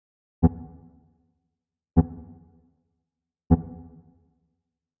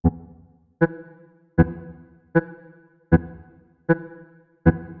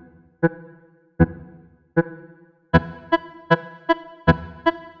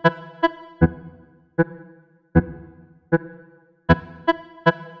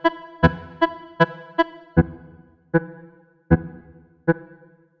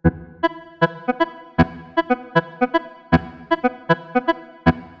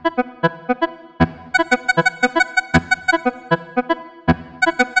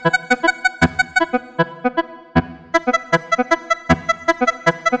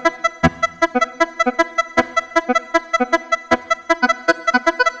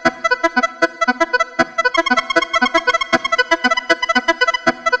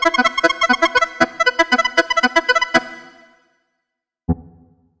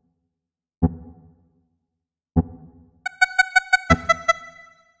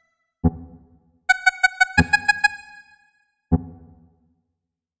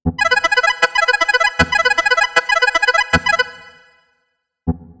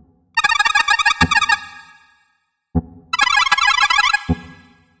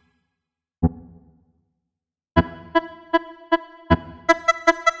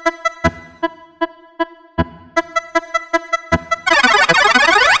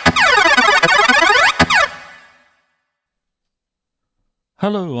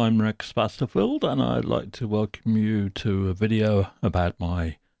Hello, I'm Rex Basterfield, and I'd like to welcome you to a video about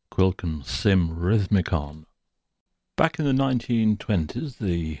my Quilcom SIM-RHYTHMICON. Back in the 1920s,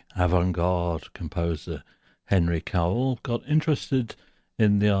 the avant-garde composer Henry Cowell got interested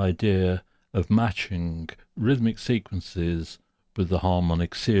in the idea of matching rhythmic sequences with the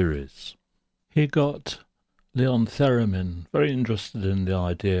harmonic series. He got Leon Theremin very interested in the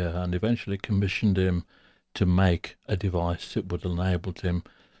idea and eventually commissioned him to make a device that would enable him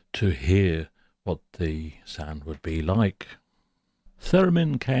to hear what the sound would be like.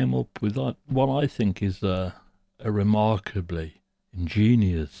 Theremin came up with what I think is a remarkably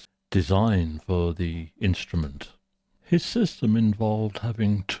ingenious design for the instrument. His system involved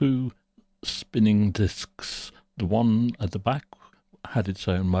having two spinning discs. The one at the back had its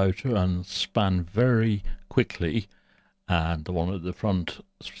own motor and span very quickly, and the one at the front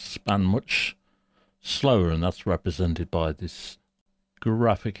span much slower, and that's represented by this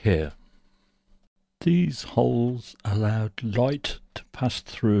graphic here. These holes allowed light to pass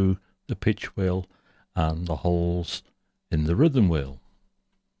through the pitch wheel and the holes in the rhythm wheel.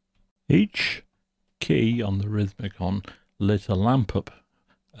 Each key on the Rhythmicon lit a lamp up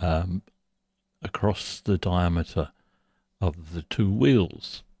across the diameter of the two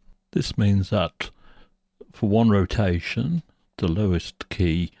wheels. This means that for one rotation, the lowest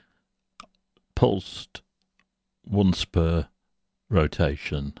key pulsed once per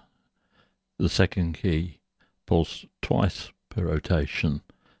rotation. The second key pulsed twice per rotation,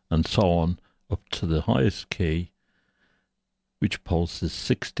 and so on up to the highest key, which pulses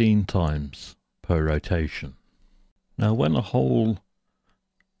 16 times per rotation. Now, when a hole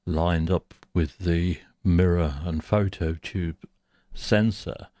lined up with the mirror and photo tube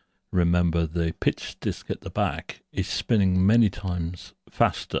sensor, remember the pitch disc at the back is spinning many times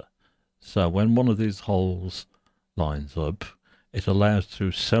faster. So when one of these holes lines up, it allows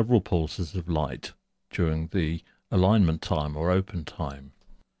through several pulses of light during the alignment time or open time.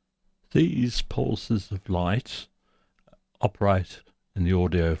 These pulses of light operate in the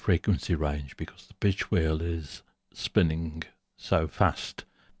audio frequency range because the pitch wheel is spinning so fast.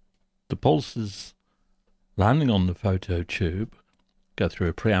 The pulses landing on the photo tube go through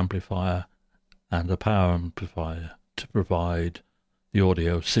a preamplifier and a power amplifier to provide the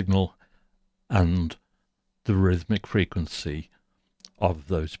audio signal and the rhythmic frequency of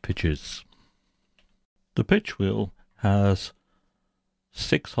those pitches. The pitch wheel has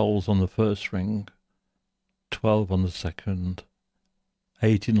 6 holes on the first ring, 12 on the second,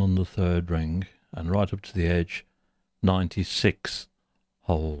 18 on the third ring, and right up to the edge, 96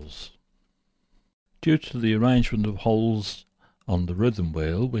 holes. Due to the arrangement of holes on the rhythm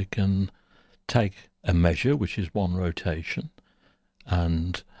wheel, we can take a measure, which is one rotation,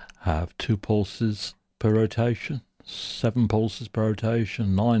 and have 2 pulses per rotation, 7 pulses per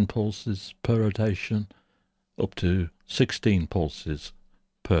rotation, 9 pulses per rotation, up to 16 pulses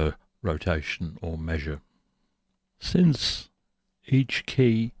per rotation or measure. Since each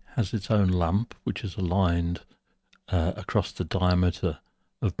key has its own lamp, which is aligned across the diameter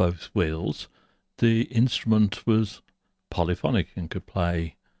of both wheels, the instrument was polyphonic and could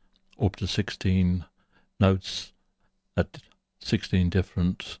play up to 16 notes at 16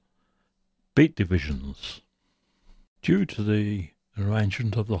 different beat divisions. Due to the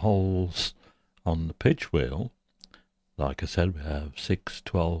arrangement of the holes on the pitch wheel, Like I said, we have 6,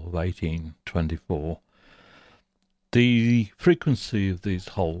 12, 18, 24. The frequency of these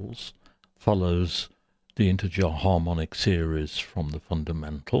holes follows the integer harmonic series from the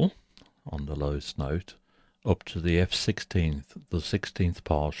fundamental on the lowest note up to the F16th, the 16th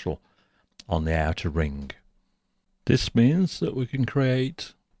partial on the outer ring. This means that we can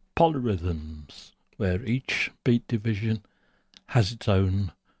create polyrhythms where each beat division has its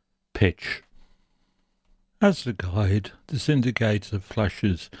own pitch. As a guide, this indicator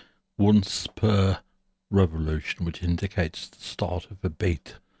flashes once per revolution, which indicates the start of a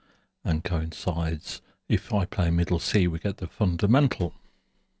beat and coincides. If I play middle C, we get the fundamental.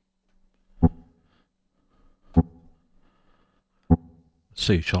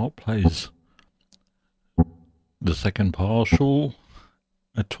 C sharp plays the second partial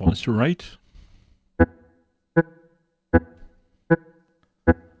at twice the rate.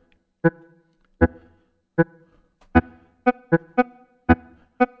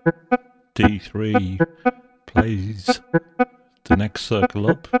 D3 plays the next circle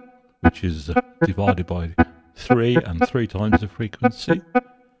up, which is divided by 3 and 3 times the frequency.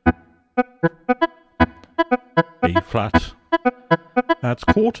 E flat adds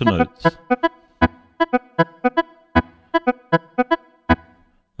quarter notes.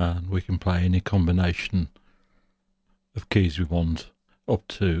 And we can play any combination of keys we want up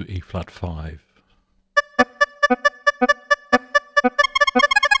to E flat 5.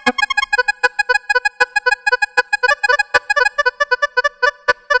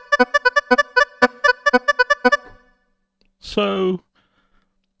 So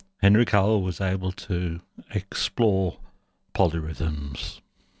Henry Cowell was able to explore polyrhythms.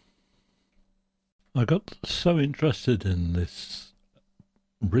 I got so interested in this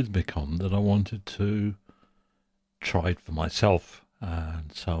Rhythmicon that I wanted to try it for myself,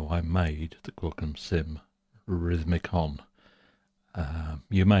 and so I made the Quilcom SIM-RHYTHMICON.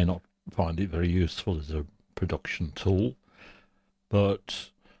 You may not find it very useful as a production tool,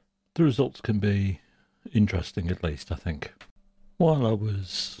 but the results can be interesting, at least I think. While I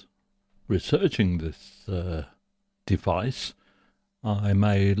was researching this device, I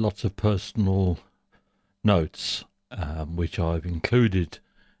made lots of personal notes, which I've included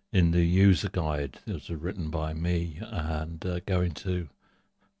in the user guide. Those are written by me and go into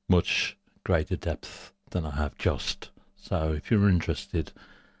much greater depth than I have just. So if you're interested,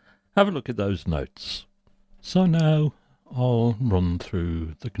 have a look at those notes. So now I'll run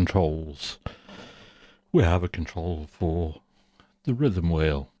through the controls. We have a control for the rhythm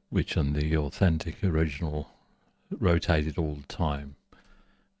wheel, which in the authentic original rotated all the time.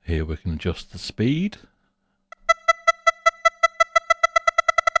 Here we can adjust the speed.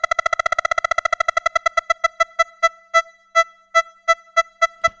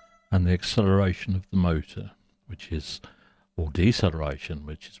 And the acceleration of the motor, which is, or deceleration,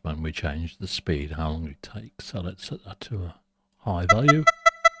 which is when we change the speed, how long it takes. So let's set that to a high value.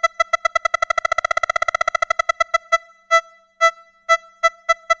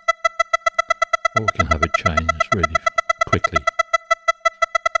 Or we can have it change really quickly.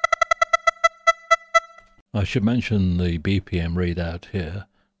 I should mention the BPM readout here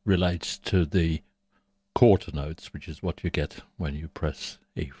relates to the quarter notes, which is what you get when you press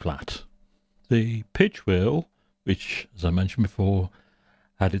E flat. The pitch wheel, which as I mentioned before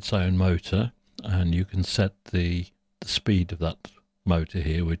had its own motor, and you can set the speed of that motor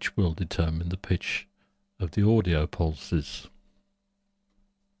here, which will determine the pitch of the audio pulses.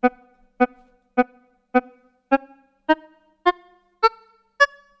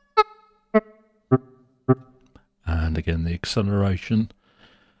 And again, the acceleration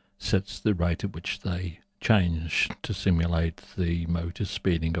sets the rate at which they change to simulate the motor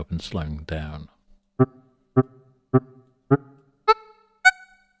speeding up and slowing down.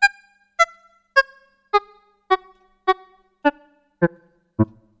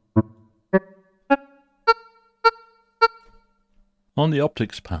 On the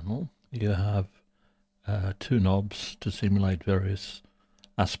optics panel, you have 2 knobs to simulate various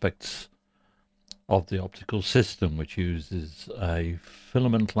aspects of the optical system, which uses a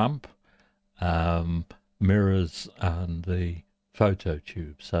filament lamp, mirrors and the photo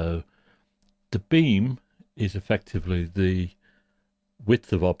tube. So the beam is effectively the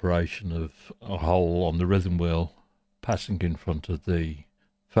width of operation of a hole on the rhythm wheel passing in front of the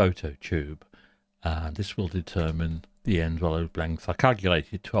photo tube, and this will determine the envelope length. I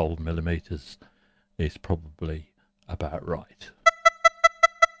calculated 12 millimeters is probably about right.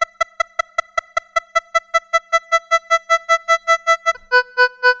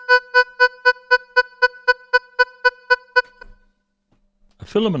 A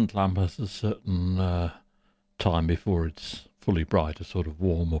filament lamp has a certain time before it's fully bright, a sort of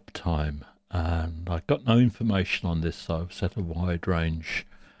warm-up time. And I got no information on this, so I've set a wide range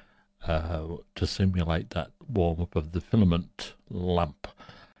to simulate that warm-up of the filament lamp.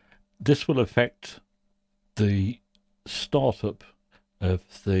 This will affect the startup of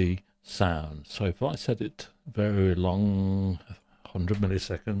the sound. So if I set it very long, 100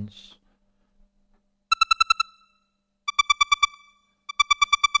 milliseconds,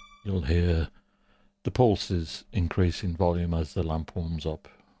 you'll hear the pulses increase in volume as the lamp warms up.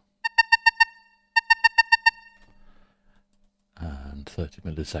 And 30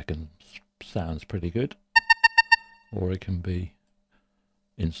 milliseconds sounds pretty good. Or it can be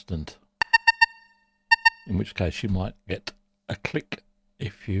instant, in which case you might get a click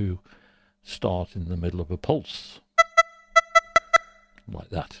if you start in the middle of a pulse, like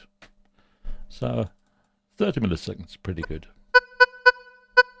that. So 30 milliseconds, pretty good.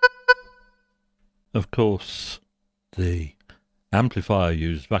 Of course, the amplifier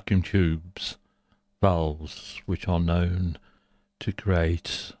used vacuum tubes, valves, which are known to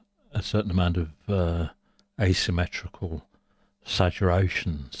create a certain amount of asymmetrical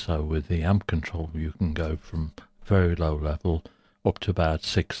saturation. So with the amp control you can go from very low level up to about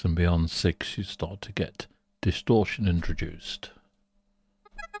 6, and beyond 6 you start to get distortion introduced.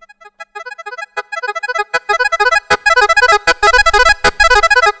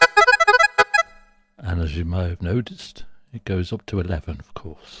 And as you may have noticed, it goes up to 11, of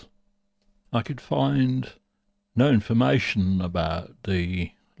course. I could find no information about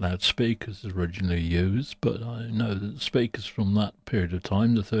the loudspeakers originally used, but I know that the speakers from that period of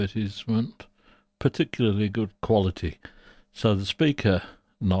time, the 30s, weren't particularly good quality. So the speaker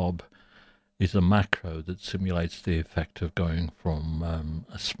knob is a macro that simulates the effect of going from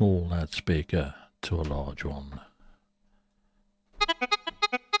a small loudspeaker to a large one.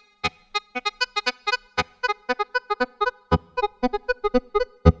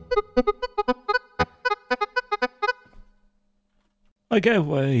 I gave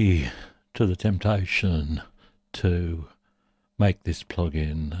way to the temptation to make this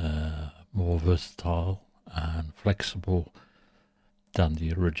plugin more versatile and flexible than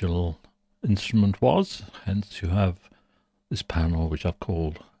the original instrument was. Hence you have this panel which I've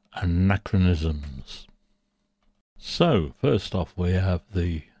called Anachronisms. So first off we have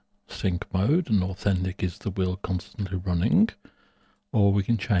the sync mode, and authentic is the wheel constantly running, or we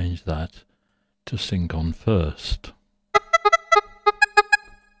can change that to sync on first.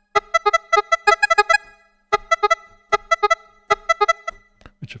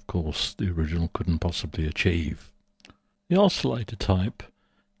 Which of course the original couldn't possibly achieve. The oscillator type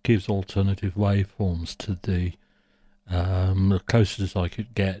gives alternative waveforms to the closest I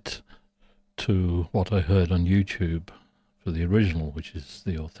could get to what I heard on YouTube for the original, which is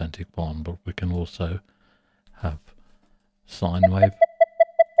the authentic one, but we can also have sine wave,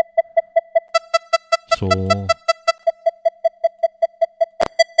 saw,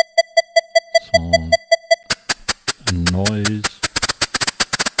 song, and noise.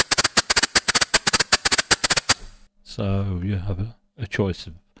 So you have a choice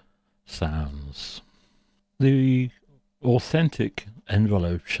of sounds. The authentic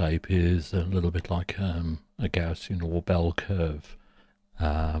envelope shape is a little bit like a Gaussian or bell curve,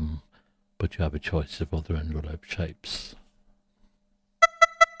 but you have a choice of other envelope shapes.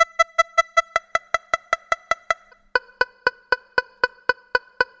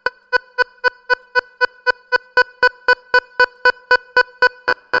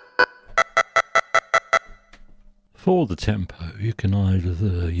 For the tempo, you can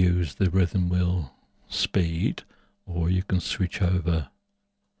either use the rhythm wheel speed, or you can switch over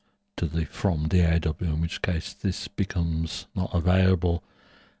to the from DAW, in which case this becomes not available,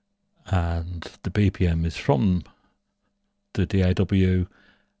 and the BPM is from the DAW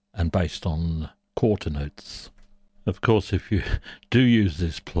and based on quarter notes. Of course, if you do use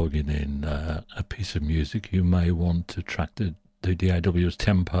this plugin in a piece of music, you may want to track the DAW's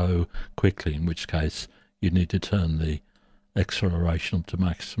tempo quickly, in which case you need to turn the acceleration up to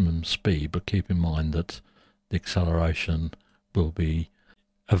maximum speed, but keep in mind that the acceleration will be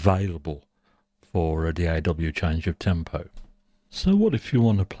available for a DAW change of tempo. So what if you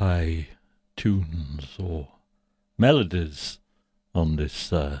want to play tunes or melodies on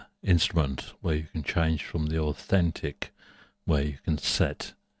this instrument, where you can change from the authentic, where you can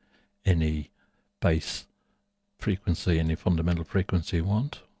set any bass frequency, any fundamental frequency you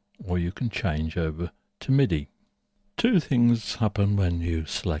want, or you can change over to MIDI. Two things happen when you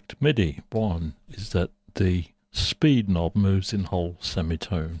select MIDI. One is that the speed knob moves in whole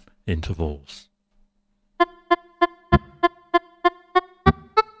semitone intervals.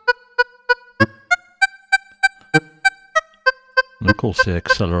 course, the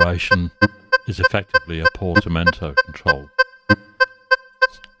acceleration is effectively a portamento control.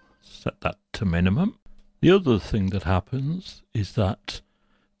 Set that to minimum. The other thing that happens is that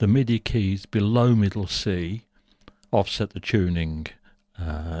the MIDI keys below middle C offset the tuning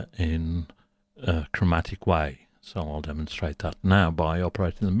in a chromatic way. So I'll demonstrate that now by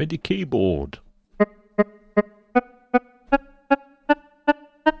operating the MIDI keyboard.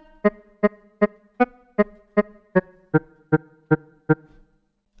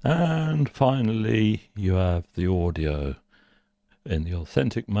 And finally, you have the audio. In the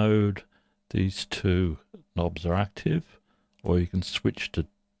authentic mode, these two knobs are active, or you can switch to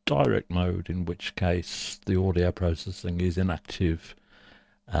direct mode, in which case the audio processing is inactive.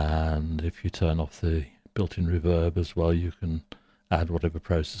 And if you turn off the built-in reverb as well, you can add whatever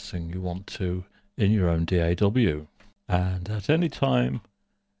processing you want to in your own DAW. And at any time,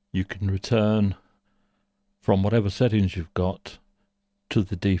 you can return from whatever settings you've got to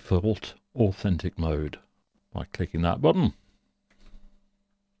the default authentic mode by clicking that button.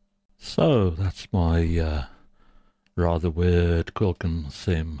 So that's my rather weird Quilcom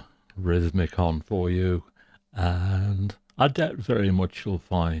SIM-RHYTHMICON for you, and I doubt very much you'll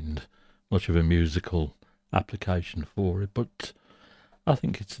find much of a musical application for it, but I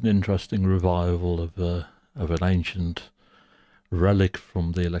think it's an interesting revival of an ancient relic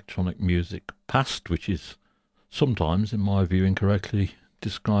from the electronic music past, which is sometimes, in my view, incorrectly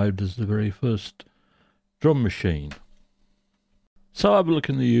described as the very first drum machine. So have a look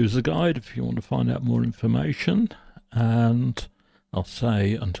in the user guide if you want to find out more information, and I'll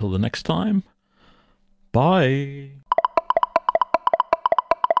say until the next time, bye.